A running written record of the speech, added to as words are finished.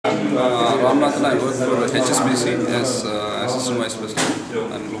Ramanathan. I work for HSBC as Assistant Vice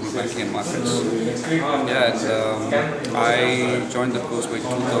President and Global Banking and Markets. Yeah, and I joined the course by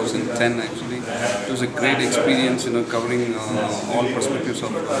 2010 actually. It was a great experience, covering all perspectives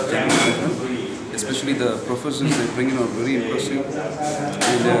of general management. Especially the professors they bring in are very impressive,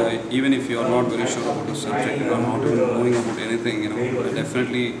 and even if you are not very sure about the subject, you are not even knowing about anything,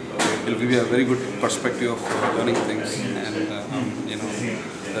 definitely it will give you a very good perspective of learning things. And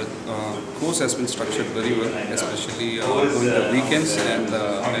the course has been structured very well, especially during the weekends, and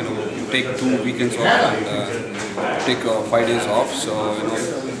you take 2 weekends off and take 5 days off. So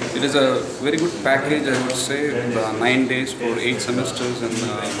it is a very good package, I would say. 9 days for 8 semesters and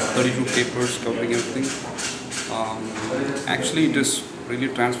 32 papers covering everything. Actually, it has really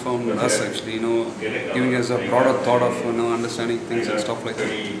transformed us. Actually, giving us a broader thought of understanding things and stuff like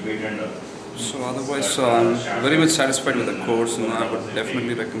that. So otherwise, I'm very much satisfied with the course, and I would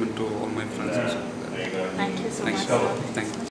definitely recommend to all my friends. Thank you so much. Thank you.